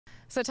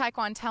So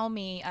Tyquan, tell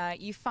me,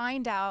 you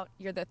find out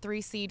you're the 3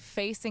 seed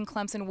facing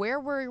Clemson. Where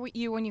were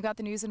you when you got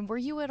the news, and were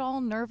you at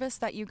all nervous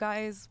that you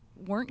guys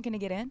weren't going to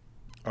get in?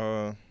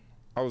 I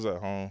was at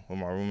home with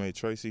my roommate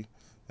Tracy,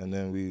 and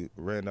then we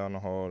ran down the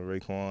hall to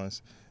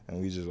Raekwon's, and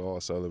we just all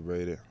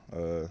celebrated.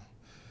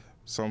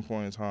 Some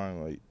point in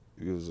time, like,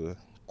 it was a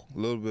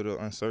little bit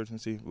of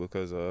uncertainty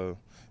because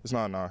it's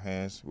not in our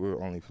hands. We're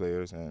only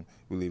players, and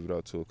we leave it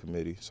up to a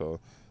committee.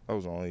 So that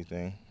was the only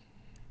thing.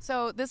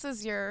 So this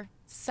is your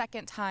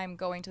second time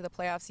going to the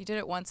playoffs. You did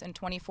it once in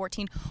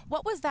 2014.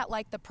 What was that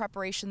like, the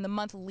preparation, the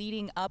month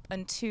leading up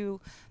into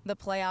the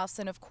playoffs,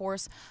 and of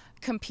course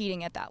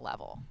competing at that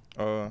level?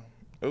 It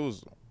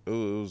was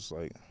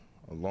like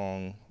a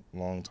long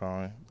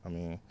time. I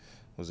mean,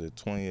 was it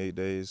 28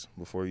 days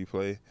before you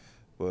play?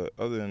 But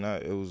other than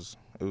that, it was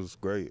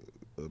great.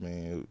 I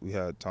mean, we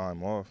had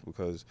time off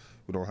because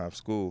we don't have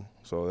school,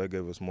 so that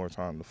gave us more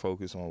time to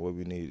focus on what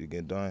we needed to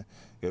get done.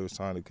 Gave us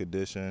time to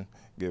condition,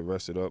 get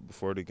rested up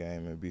before the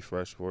game, and be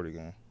fresh for the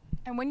game.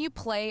 And when you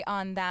play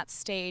on that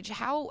stage,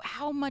 how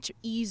much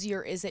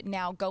easier is it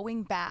now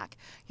going back?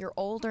 You're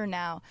older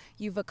now,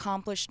 you've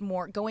accomplished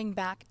more, going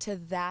back to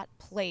that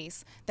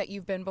place that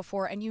you've been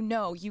before, and you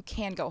know you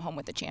can go home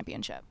with the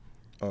championship.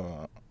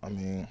 I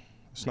mean,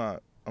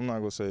 I'm not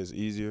gonna say it's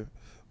easier,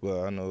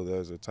 but I know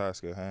there's a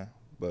task at hand.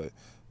 But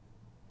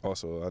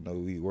also, I know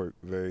we work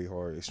very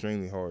hard,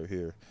 extremely hard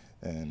here,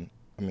 and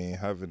I mean,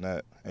 having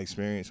that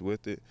experience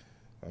with it,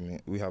 I mean,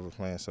 we have a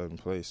plan set in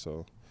place,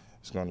 so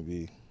it's going to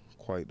be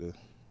quite a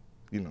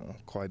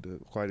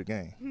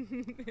game.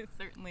 It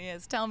certainly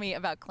is. Tell me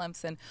about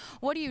Clemson.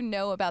 What do you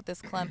know about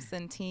this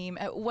Clemson team?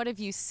 What have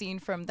you seen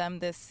from them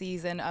this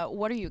season?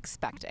 What are you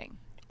expecting?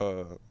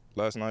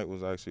 Last night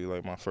was actually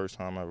like my first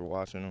time ever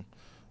watching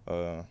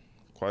them.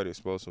 Quite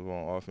explosive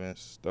on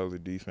offense, stellar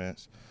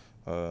defense.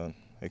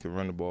 They can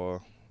run the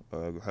ball,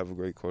 have a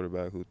great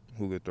quarterback who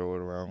could throw it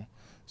around.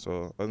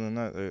 So other than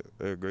that,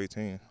 they're a great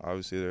team.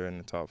 Obviously, they're in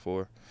the top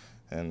 4,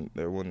 and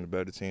they're one of the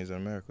better teams in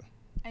America.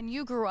 And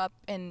you grew up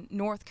in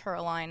North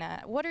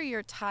Carolina. What are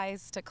your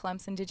ties to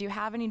Clemson? Did you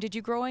have any? Did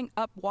you growing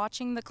up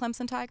watching the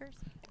Clemson Tigers?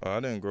 I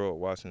didn't grow up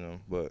watching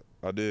them, but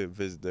I did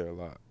visit there a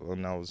lot.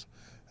 When I was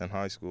in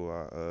high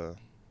school,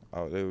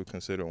 they were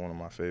considered one of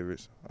my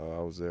favorites. I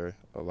was there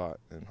a lot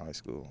in high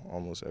school,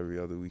 almost every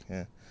other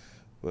weekend.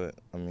 But,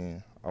 I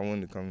mean, I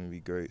wanted to come and be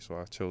great, so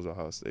I chose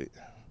Ohio State.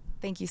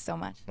 Thank you so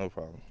much. No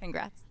problem.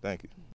 Congrats. Thank you.